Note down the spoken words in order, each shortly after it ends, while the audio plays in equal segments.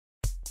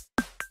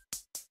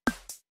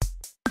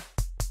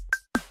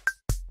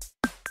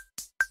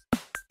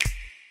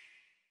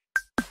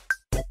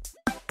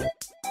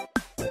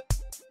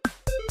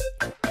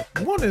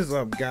What is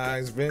up,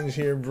 guys? Vince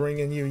here,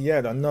 bringing you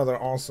yet another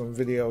awesome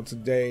video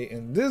today.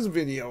 And this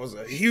video is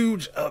a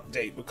huge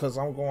update because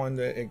I'm going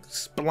to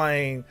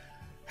explain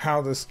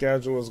how the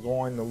schedule is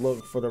going to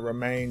look for the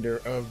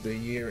remainder of the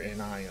year, and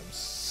I am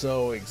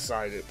so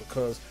excited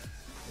because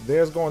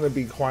there's going to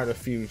be quite a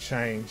few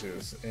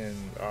changes, and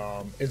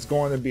it's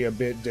going to be a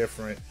bit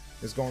different.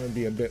 It's going to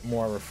be a bit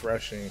more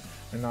refreshing,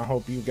 and I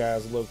hope you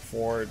guys look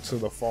forward to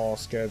the fall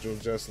schedule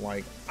just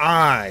like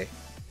I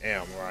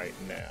am right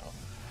now.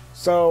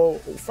 So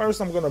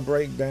first, I'm going to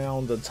break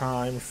down the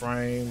time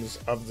frames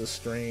of the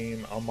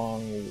stream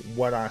among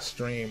what I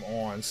stream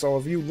on. So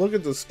if you look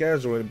at the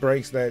schedule, it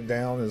breaks that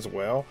down as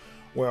well,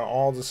 where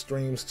all the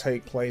streams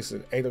take place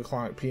at 8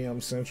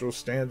 p.m. Central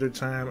Standard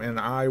Time, and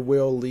I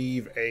will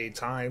leave a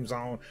time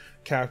zone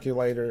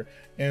calculator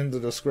in the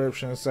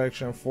description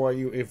section for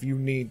you if you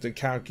need to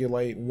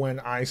calculate when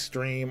I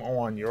stream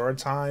on your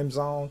time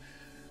zone,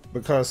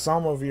 because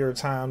some of your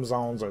time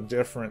zones are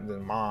different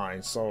than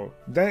mine, so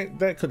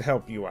that could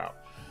help you out.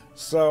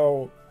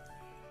 So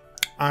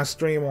I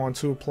stream on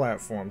two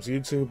platforms,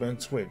 YouTube and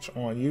Twitch.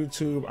 On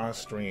YouTube, I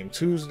stream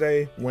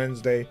Tuesday,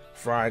 Wednesday,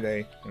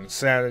 Friday, and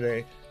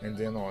Saturday. And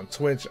then on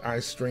Twitch, I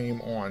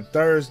stream on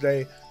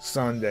Thursday,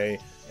 Sunday,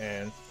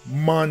 and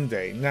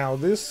Monday. Now,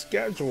 this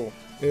schedule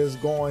is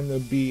going to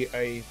be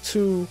a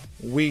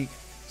 2-week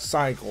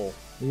cycle,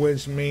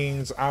 which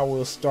means I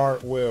will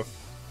start with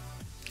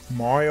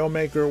Mario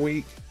Maker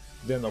Week,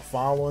 then the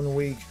following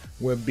week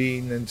would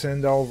be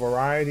Nintendo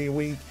Variety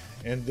Week,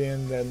 and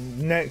then the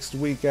next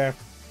week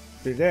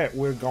after that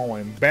we're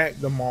going back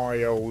to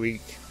Mario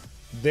Week,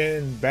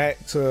 then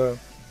back to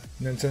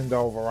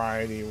Nintendo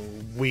Variety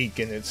Week,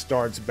 and it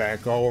starts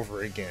back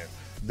over again.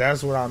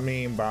 That's what I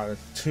mean by a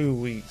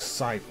 2-week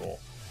cycle.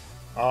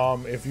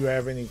 If you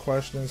have any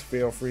questions,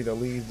 feel free to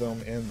leave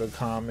them in the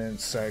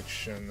comment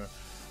section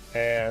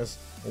as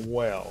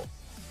well.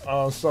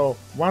 So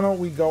why don't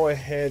we go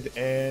ahead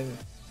and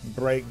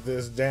break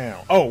this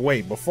down. Oh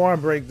wait, before I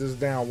break this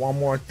down, one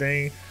more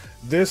thing.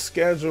 This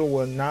schedule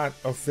will not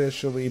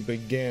officially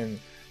begin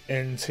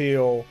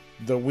until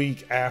the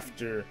week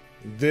after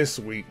this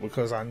week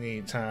because I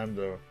need time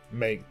to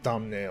make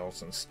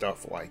thumbnails and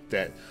stuff like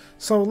that.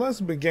 So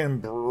let's begin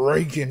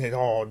breaking it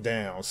all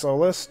down. So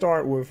let's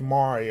start with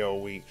Mario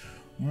Week.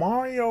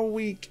 Mario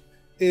Week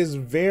is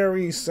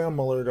very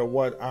similar to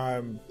what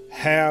I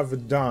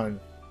have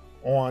done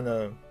on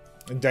a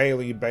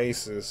daily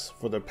basis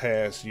for the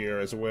past year,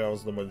 as well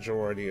as the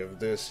majority of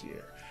this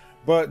year,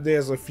 but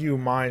there's a few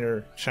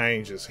minor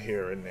changes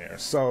here and there,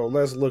 so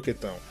let's look at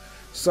them.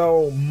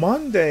 So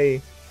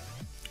Monday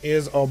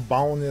is a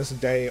bonus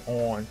day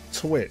on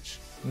Twitch.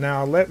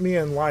 Now let me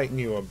enlighten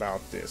you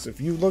about this. If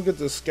you look at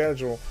the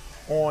schedule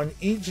on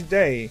each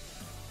day,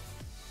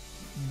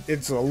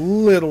 it's a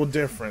little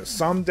different.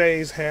 Some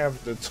days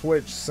have the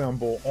Twitch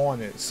symbol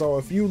on it, so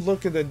if you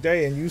look at the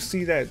day and you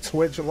see that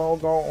Twitch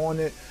logo on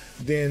it,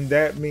 then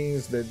that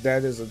means that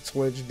that is a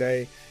Twitch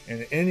day.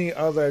 And any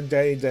other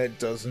day that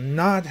does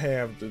not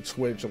have the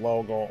Twitch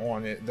logo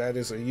on it, that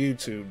is a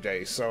YouTube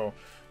day. So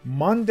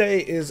Monday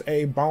is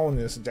a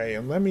bonus day,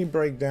 and let me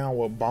break down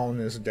what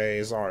bonus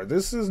days are.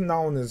 This is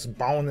known as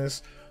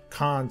bonus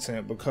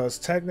content because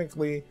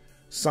technically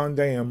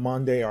Sunday and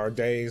Monday are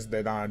days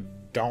that I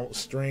don't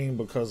stream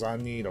because I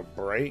need a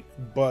break.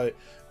 But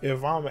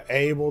if I'm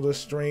able to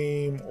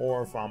stream,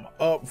 or if I'm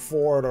up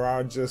for it, or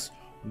I just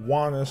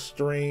want to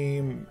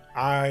stream,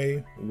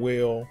 I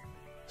will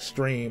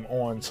stream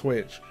on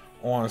Twitch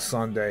on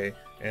Sunday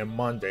and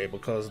Monday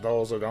because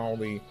those are the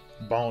only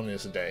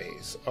bonus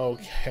days.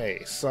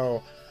 Okay,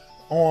 so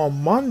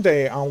on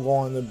Monday I'm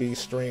going to be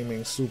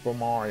streaming Super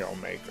Mario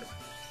Maker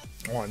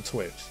on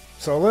Twitch.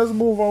 So let's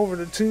move over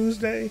to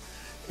Tuesday.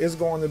 It's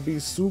going to be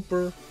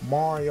Super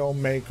Mario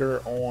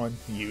Maker on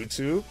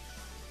YouTube.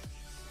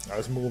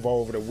 Let's move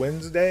over to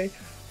Wednesday.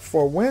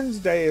 For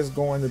Wednesday is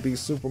going to be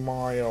Super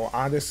Mario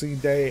Odyssey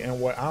Day,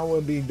 and what I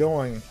will be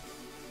doing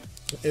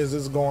is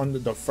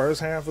the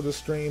first half of the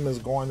stream is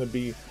going to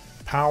be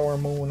Power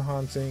Moon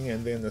hunting,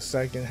 and then the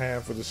second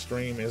half of the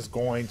stream is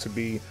going to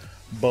be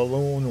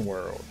Balloon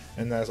World,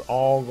 and that's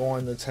all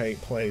going to take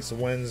place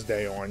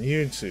Wednesday on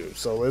YouTube.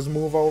 So let's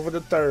move over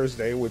to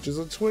Thursday, which is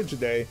a Twitch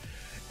day,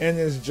 and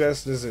it's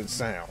just as it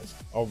sounds,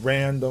 a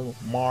random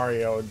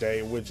Mario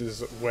day, which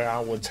is where I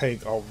would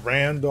take a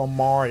random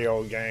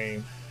Mario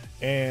game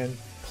and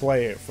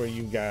play it for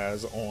you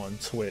guys on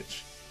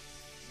Twitch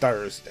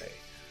Thursday.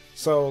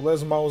 So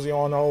let's mosey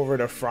on over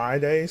to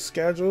Friday's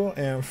schedule,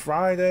 and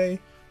Friday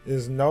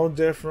is no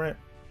different.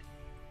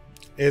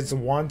 It's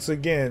once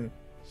again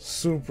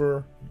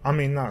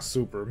not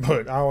super,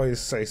 but I always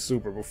say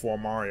super before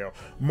Mario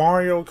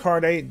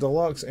Kart 8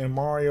 Deluxe and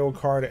Mario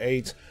Kart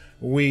 8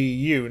 Wii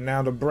U.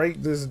 Now to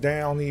break this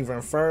down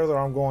even further,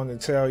 I'm going to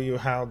tell you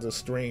how the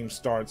stream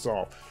starts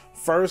off.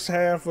 First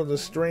half of the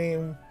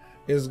stream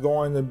is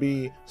going to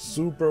be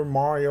Super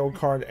Mario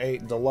Kart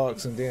 8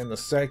 Deluxe, and then the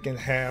second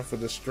half of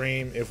the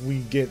stream, if we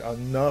get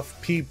enough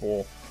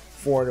people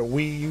for the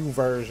Wii U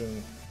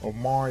version of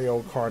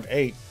Mario Kart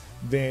 8,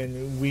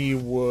 then we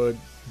would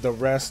the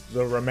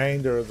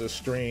remainder of the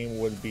stream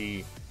would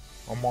be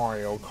a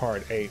Mario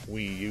Kart 8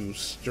 Wii U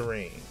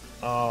stream.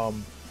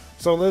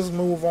 So let's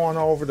move on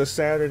over to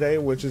Saturday,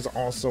 which is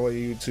also a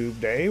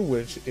YouTube day,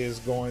 which is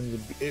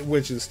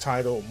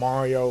titled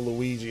Mario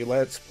Luigi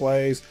Let's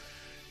Plays.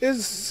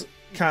 It's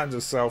kind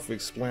of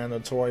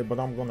self-explanatory,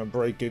 but I'm going to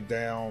break it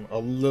down a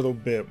little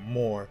bit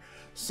more.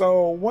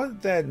 So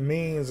what that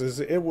means is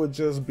it would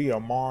just be a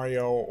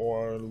Mario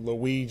or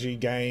Luigi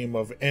game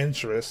of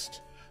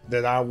interest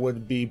that I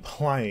would be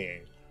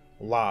playing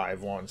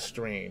live on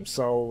stream.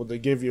 So to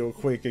give you a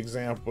quick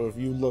example, if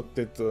you looked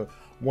at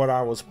what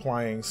I was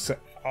playing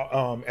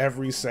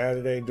every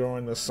Saturday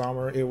during the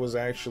summer, it was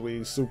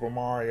actually Super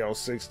Mario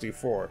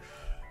 64.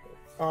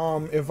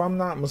 If I'm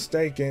not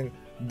mistaken,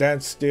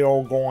 that's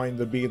still going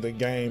to be the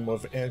game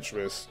of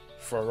interest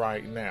for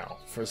right now,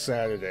 for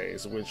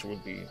Saturdays, which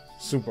would be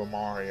Super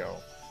Mario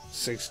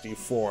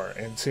 64,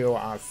 until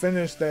I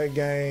finish that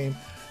game,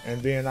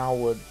 and then I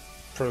would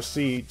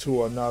proceed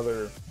to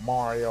another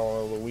Mario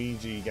or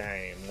Luigi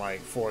game.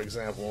 Like, for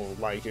example,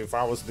 like if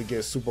I was to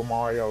get Super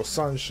Mario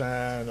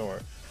Sunshine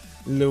or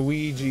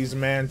Luigi's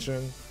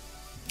Mansion,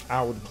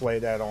 I would play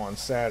that on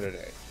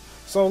Saturday.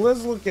 So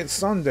let's look at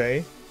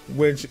Sunday,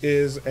 which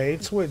is a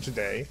Twitch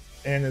day,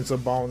 and it's a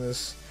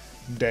bonus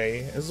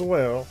day as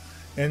well,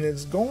 and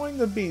it's going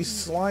to be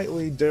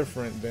slightly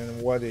different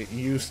than what it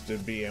used to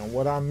be. And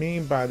what I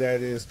mean by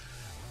that is,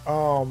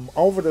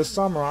 over the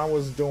summer I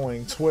was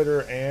doing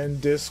Twitter and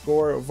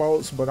Discord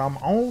votes, but I'm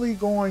only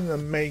going to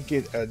make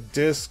it a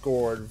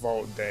Discord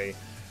vote day,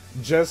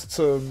 just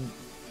to,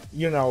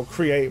 you know,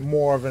 create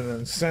more of an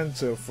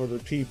incentive for the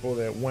people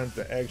that went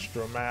the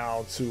extra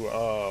mile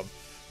to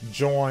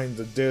join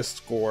the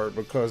Discord,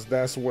 because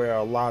that's where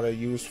a lot of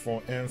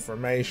useful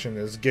information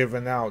is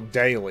given out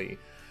daily.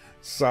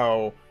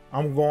 So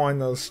I'm going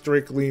to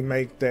strictly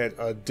make that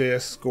a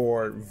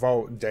Discord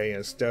vote day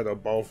instead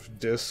of both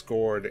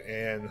Discord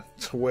and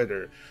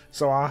Twitter.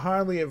 So I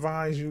highly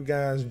advise you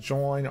guys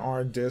join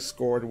our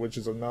Discord, which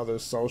is another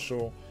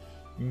social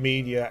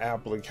media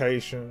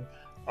application.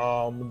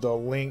 The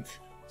link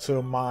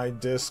to my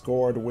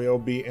Discord will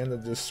be in the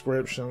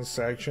description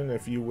section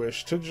if you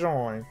wish to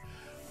join.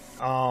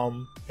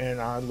 And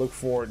I look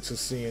forward to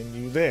seeing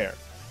you there.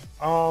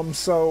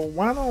 So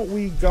why don't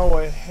we go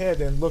ahead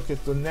and look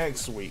at the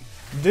next week.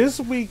 This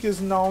week is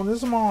known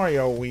as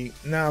Mario Week.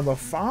 Now the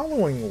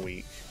following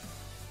week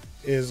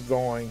is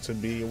going to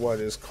be what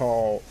is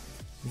called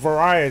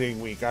Variety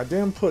Week. I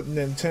didn't put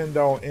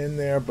Nintendo in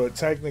there, but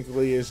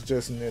technically it's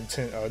just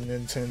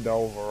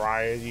Nintendo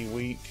Variety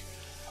Week.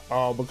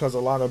 Because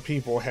a lot of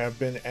people have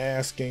been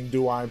asking,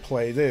 do I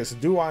play this?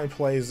 Do I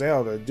play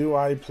Zelda? Do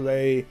I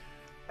play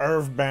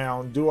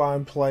Earthbound? Do I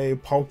play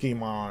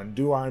Pokemon?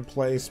 Do I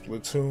play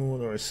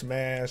Splatoon or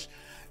Smash?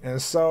 And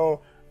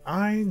so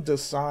I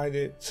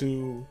decided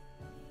to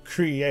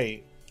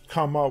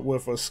come up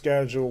with a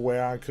schedule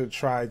where I could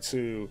try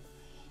to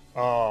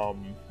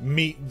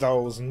meet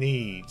those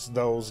needs,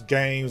 those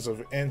games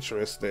of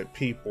interest that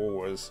people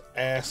was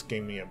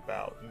asking me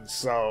about. And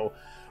so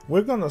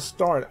we're gonna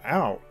start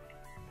out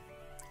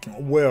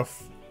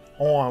with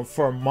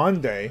for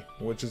Monday,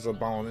 which is a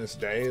bonus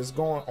day, is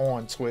going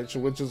on Twitch,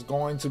 which is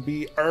going to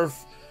be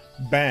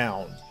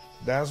Earthbound.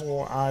 That's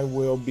what I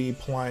will be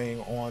playing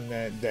on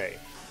that day.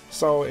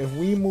 So if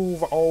we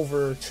move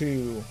over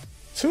to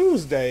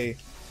Tuesday,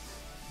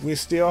 we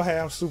still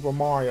have Super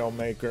Mario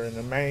Maker, and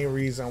the main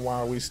reason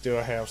why we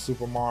still have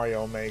Super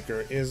Mario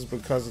Maker is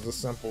because of the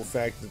simple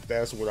fact that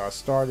that's what I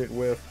started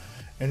with,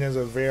 and is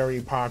a very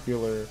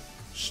popular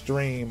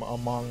stream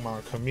among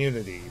my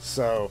community.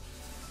 So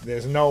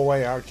there's no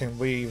way I can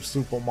leave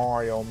Super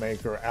Mario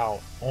Maker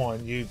out on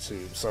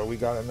YouTube. So we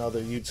got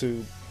another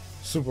YouTube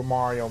Super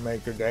Mario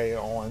Maker Day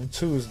on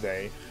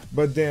Tuesday.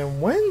 But then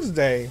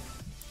Wednesday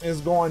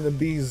is going to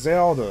be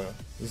Zelda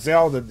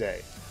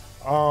Day.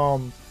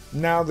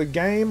 Now the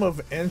game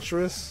of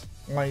interest,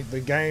 like the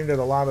game that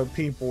a lot of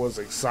people was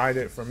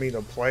excited for me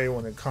to play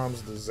when it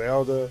comes to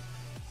Zelda,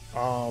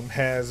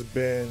 has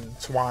been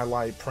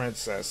Twilight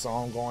Princess. So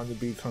I'm going to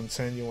be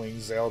continuing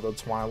Zelda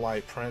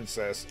Twilight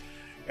Princess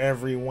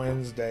every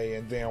Wednesday,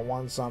 and then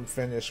once I'm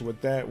finished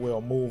with that,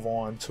 we'll move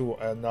on to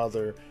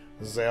another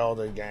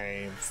Zelda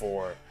game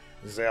for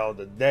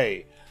Zelda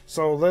Day.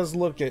 So let's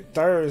look at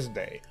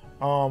Thursday.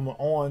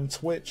 On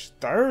Twitch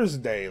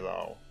Thursday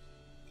though,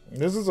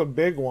 this is a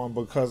big one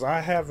because I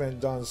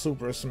haven't done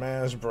Super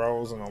Smash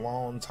Bros in a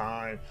long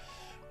time,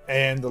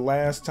 and the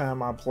last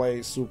time I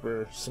played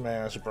Super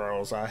Smash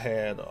Bros I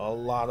had a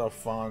lot of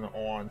fun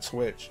on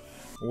Twitch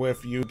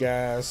with you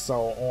guys.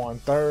 So on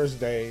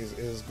Thursdays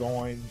is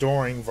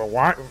during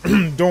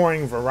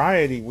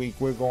Variety Week,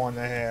 we're going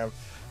to have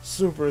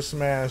Super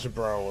Smash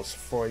Bros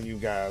for you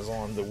guys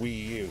on the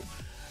Wii U.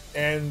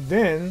 And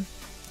then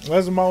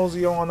let's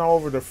mosey on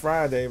over to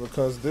Friday,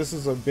 because this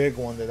is a big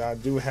one that I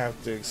do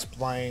have to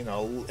explain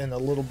in a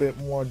little bit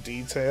more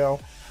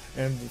detail.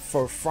 And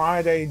for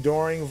Friday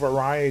during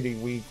Variety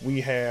Week,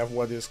 we have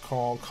what is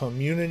called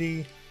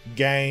Community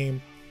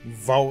Game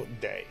Vote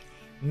Day.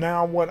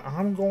 Now what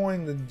I'm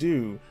going to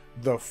do,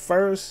 the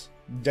first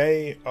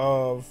day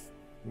of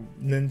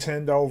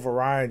Nintendo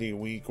Variety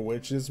Week,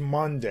 which is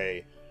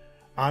Monday,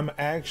 I'm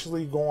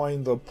actually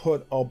going to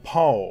put a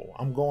poll.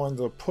 I'm going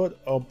to put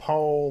a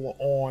poll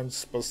on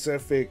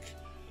specific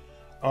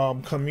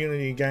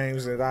community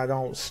games that I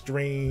don't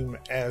stream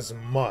as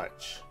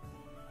much,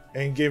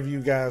 and give you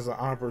guys an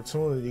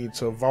opportunity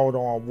to vote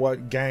on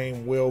what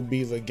game will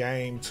be the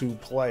game to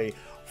play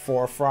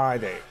for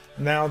Friday.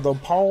 Now, the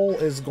poll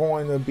is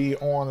going to be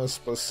on a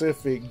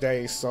specific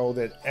day so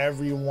that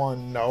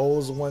everyone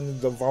knows when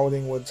the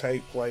voting will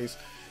take place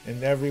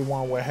and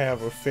everyone will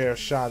have a fair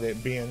shot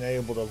at being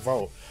able to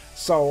vote.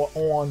 So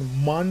on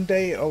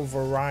Monday of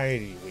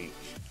Variety Week,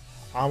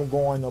 I'm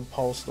going to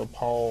post a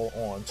poll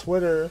on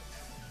Twitter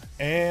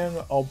and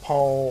a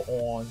poll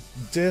on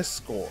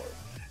Discord.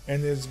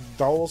 And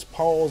those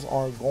polls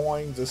are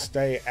going to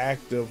stay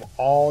active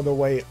all the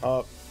way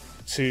up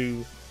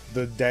to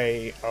the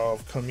day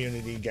of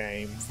Community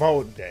Game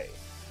Vote Day.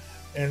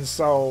 And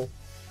so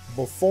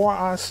before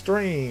I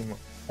stream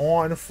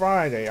on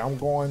Friday, I'm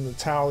going to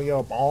tally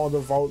up all the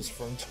votes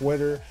from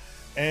Twitter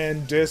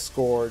and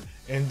Discord,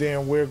 and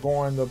then we're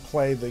going to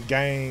play the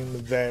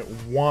game that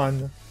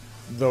won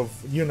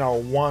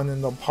won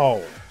in the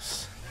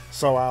polls.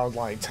 So I'll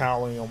like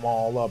tally them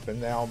all up,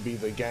 and that'll be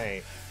the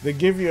game. To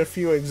give you a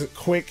few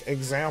quick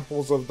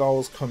examples of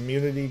those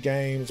community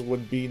games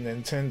would be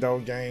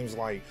Nintendo games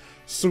like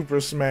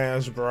Super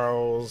Smash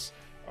Bros,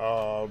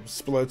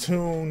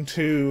 Splatoon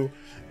 2,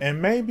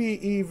 and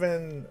maybe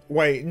even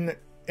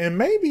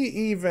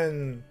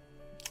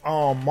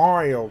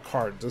Mario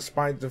Kart.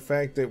 Despite the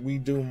fact that we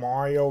do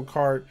Mario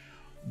Kart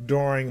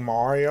during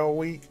Mario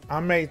Week, I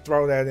may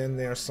throw that in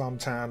there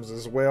sometimes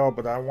as well,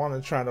 but I want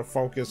to try to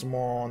focus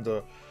more on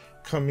the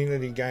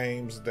community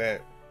games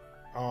that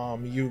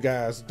you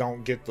guys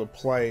don't get to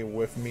play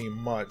with me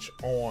much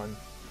on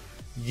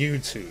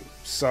YouTube.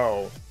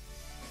 So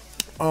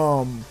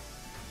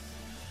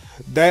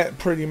that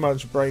pretty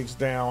much breaks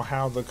down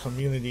how the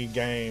community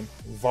game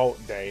vote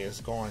day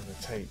is going to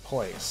take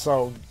place.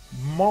 So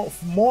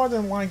more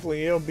than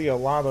likely it'll be a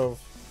lot of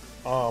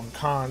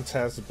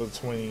contests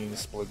between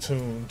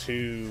Splatoon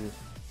 2,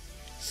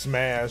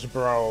 Smash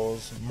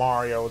Bros,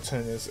 Mario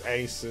Tennis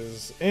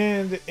Aces,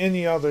 and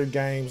any other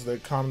games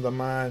that come to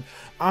mind.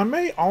 I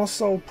may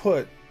also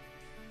put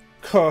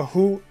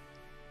Kahoot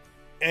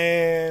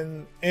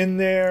in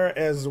there,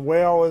 as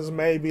well as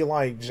maybe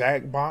like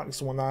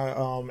Jackbox when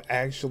I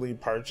actually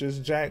purchase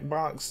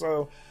Jackbox.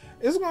 So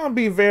it's gonna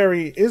be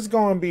very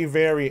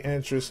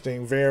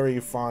interesting, very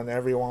fun.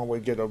 Everyone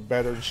would get a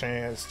better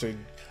chance to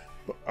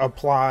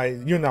apply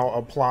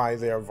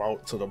their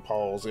vote to the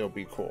polls. It'll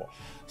be cool.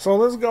 So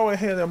let's go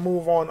ahead and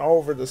move on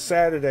over to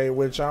Saturday,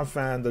 which I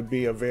find to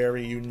be a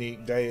very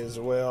unique day as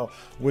well,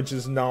 which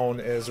is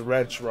known as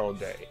Retro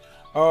Day.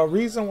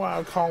 Reason why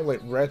I call it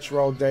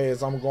Retro Day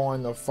is I'm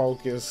going to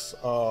focus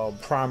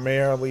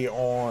primarily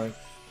on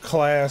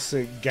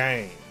classic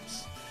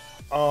games.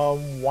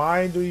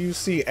 Why do you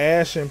see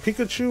Ash and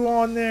Pikachu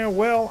on there?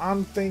 Well,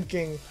 I'm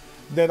thinking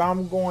that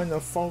I'm going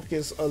to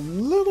focus a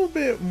little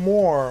bit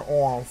more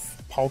on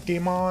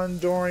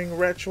Pokemon during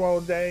Retro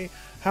Day.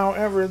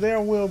 However,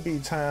 there will be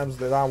times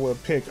that I will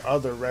pick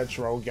other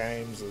retro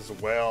games as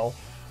well,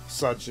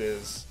 such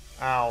as,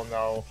 I don't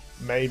know,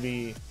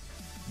 maybe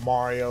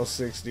Mario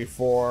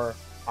 64,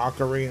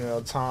 Ocarina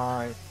of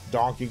Time,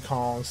 Donkey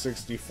Kong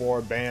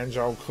 64,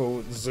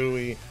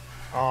 Banjo-Kazooie.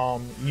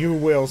 You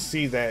will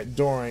see that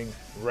during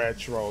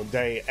Retro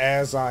Day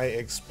as I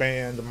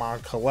expand my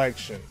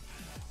collection.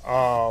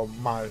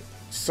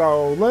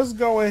 So let's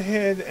go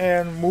ahead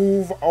and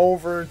move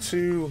over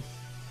to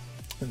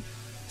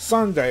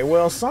Sunday.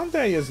 Well,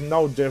 Sunday is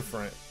no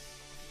different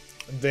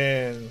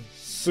than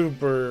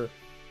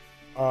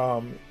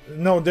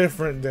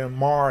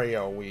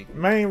Mario Week.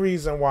 Main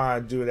reason why I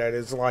do that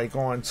is, like,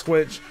 on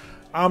Twitch,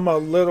 I'm a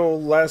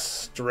little less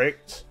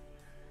strict,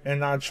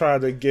 and I try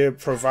to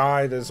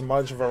provide as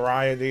much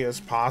variety as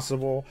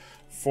possible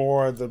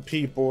for the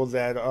people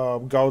that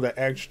go the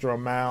extra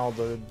mile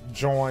to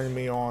join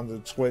me on the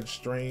Twitch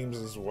streams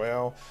as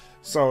well.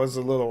 So it's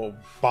a little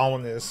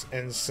bonus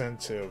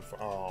incentive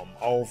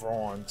over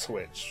on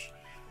Twitch,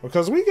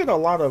 because we get a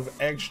lot of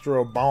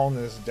extra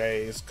bonus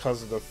days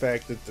because of the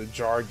fact that the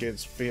jar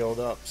gets filled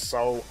up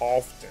so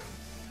often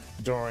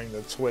during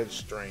the Twitch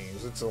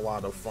streams. It's a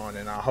lot of fun,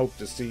 and I hope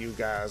to see you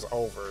guys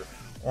over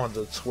on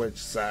the Twitch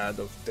side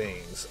of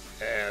things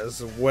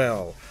as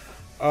well.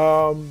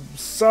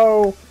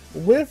 So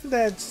with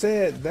that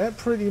said, that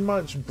pretty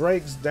much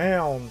breaks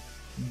down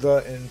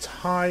the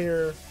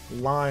entire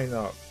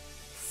lineup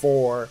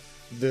for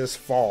this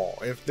fall.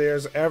 If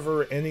there's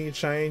ever any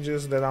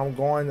changes that I'm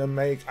going to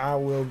make, I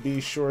will be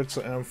sure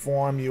to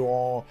inform you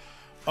all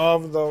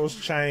of those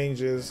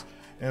changes.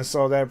 And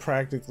so that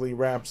practically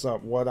wraps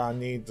up what I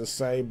need to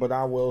say. But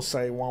I will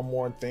say one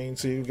more thing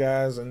to you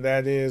guys, and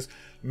that is,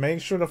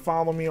 make sure to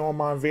follow me on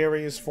my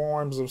various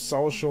forms of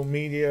social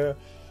media: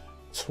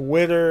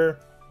 Twitter,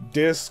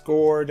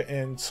 Discord,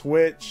 and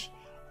Twitch.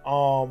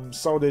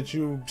 so that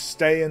you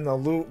stay in the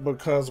loop,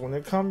 because when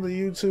it comes to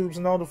YouTube's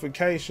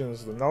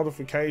notifications, the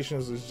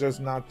notifications is just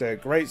not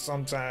that great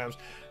sometimes.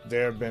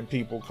 There have been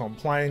people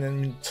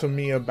complaining to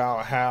me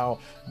about how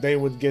they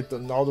would get the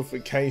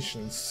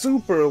notifications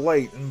super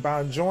late, and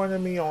by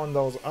joining me on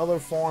those other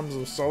forms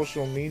of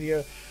social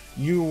media,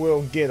 you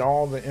will get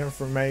all the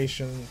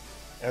information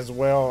as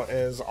well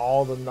as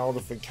all the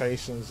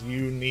notifications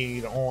you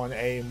need on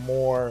a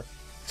more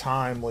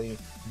timely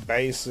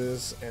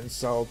basis. And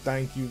so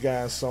thank you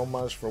guys so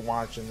much for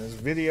watching this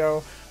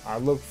video. I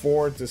look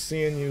forward to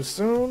seeing you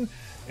soon,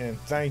 and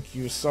thank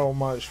you so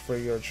much for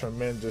your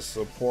tremendous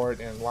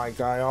support. And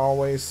like I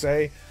always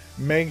say,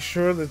 make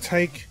sure to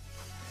take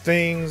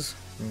things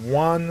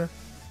one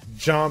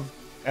jump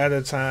at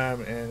a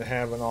time, and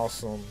have an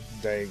awesome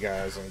day,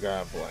 guys, and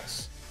God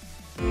bless.